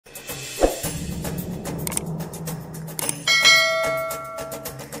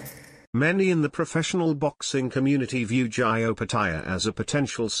Many in the professional boxing community view Jai Opetaia as a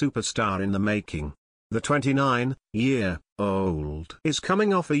potential superstar in the making. The 29-year-old is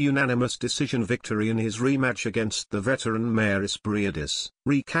coming off a unanimous decision victory in his rematch against the veteran Mairis Briedis,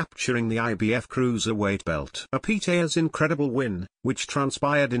 recapturing the IBF cruiserweight belt. Opetaia's incredible win, which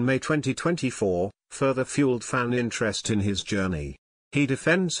transpired in May 2024, further fueled fan interest in his journey. He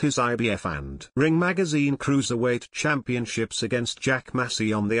defends his IBF and Ring Magazine Cruiserweight Championships against Jack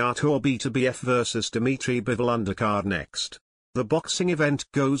Massey on the Artur BTBF vs Dimitri Bivol undercard next. The boxing event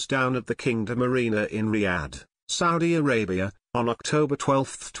goes down at the Kingdom Arena in Riyadh, Saudi Arabia, on October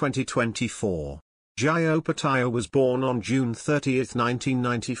 12, 2024. Jai Opetaia was born on June 30,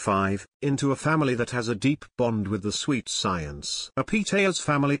 1995, into a family that has a deep bond with the sweet science. Opetaia's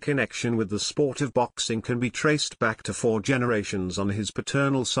family connection with the sport of boxing can be traced back to 4 generations on his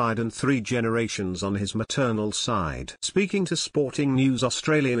paternal side and 3 generations on his maternal side. Speaking to Sporting News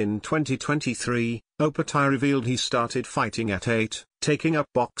Australia in 2023, Opetaia revealed he started fighting at 8, taking up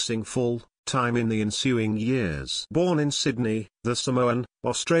boxing full-time in the ensuing years. Born in Sydney, the Samoan,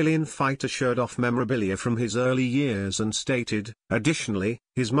 Australian fighter showed off memorabilia from his early years and stated, additionally,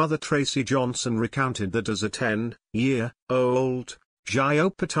 his mother Tracy Johnson recounted that as a 10-year-old, Jai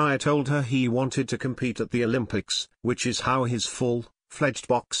Opetaia told her he wanted to compete at the Olympics, which is how his full-fledged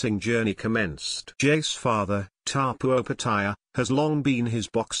boxing journey commenced. Jai's father, Tapu Opetaia, has long been his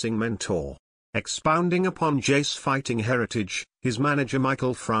boxing mentor. Expounding upon Jai's fighting heritage, his manager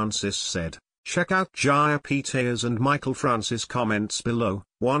Michael Francis said, "Check out Jai Opetaia's and Michael Francis comments below,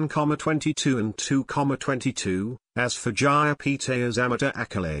 1,22 and 2,22. As for Jai Opetaia's amateur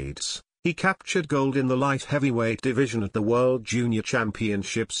accolades, he captured gold in the light heavyweight division at the World Junior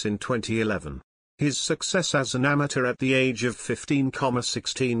Championships in 2011. His success as an amateur at the age of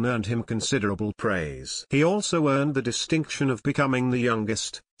 15,16 earned him considerable praise. He also earned the distinction of becoming the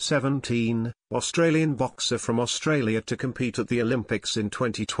youngest, 17, Australian boxer from Australia to compete at the Olympics in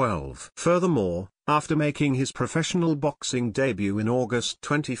 2012. Furthermore, after making his professional boxing debut in August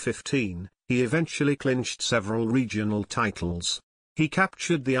 2015, he eventually clinched several regional titles. He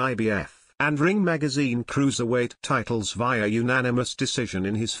captured the IBF and Ring Magazine Cruiserweight titles via unanimous decision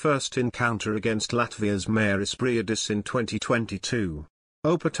in his first encounter against Latvia's Mairis Briedis in 2022.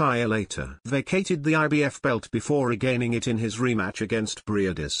 Opetaia later vacated the IBF belt before regaining it in his rematch against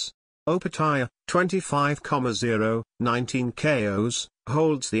Briedis. Opetaia, 25,0, 19 KOs,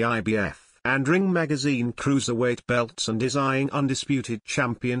 holds the IBF and Ring Magazine Cruiserweight belts and is eyeing undisputed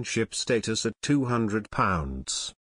championship status at £200.